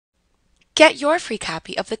Get your free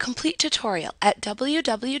copy of the complete tutorial at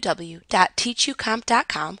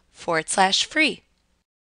www.teachucomp.com/free.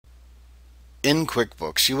 In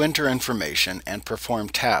QuickBooks, you enter information and perform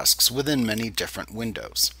tasks within many different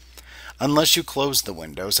windows. Unless you close the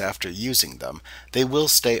windows after using them, they will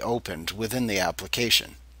stay opened within the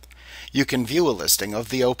application. You can view a listing of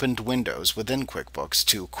the opened windows within QuickBooks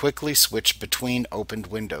to quickly switch between opened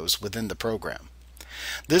windows within the program.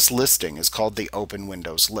 This listing is called the Open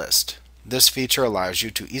Windows list. This feature allows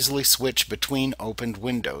you to easily switch between opened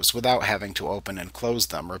windows without having to open and close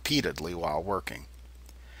them repeatedly while working.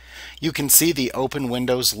 You can see the Open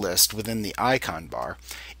Windows list within the icon bar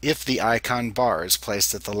if the icon bar is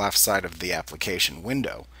placed at the left side of the application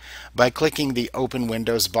window by clicking the Open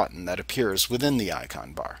Windows button that appears within the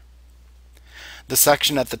icon bar. The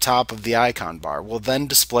section at the top of the icon bar will then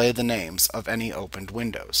display the names of any opened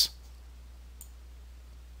windows.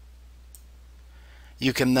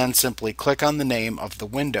 You can then simply click on the name of the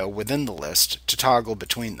window within the list to toggle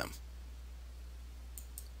between them.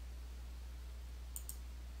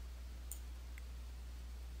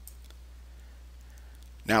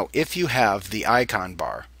 Now, if you have the icon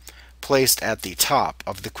bar placed at the top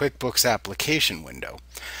of the QuickBooks application window,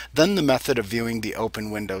 then the method of viewing the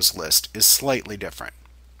Open Windows list is slightly different.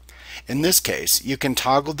 In this case, you can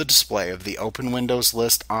toggle the display of the Open Windows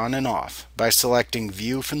list on and off by selecting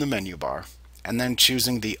View from the menu bar and then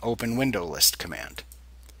choosing the Open Window List command.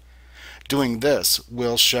 Doing this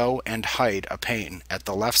will show and hide a pane at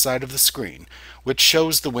the left side of the screen which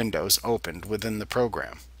shows the windows opened within the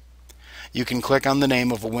program. You can click on the name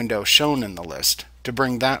of a window shown in the list to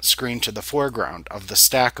bring that screen to the foreground of the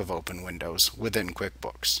stack of open windows within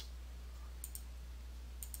QuickBooks.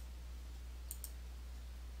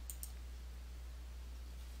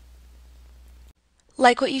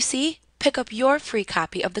 Like what you see? Pick up your free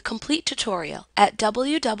copy of the complete tutorial at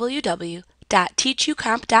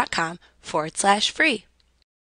www.teachucomp.com/free.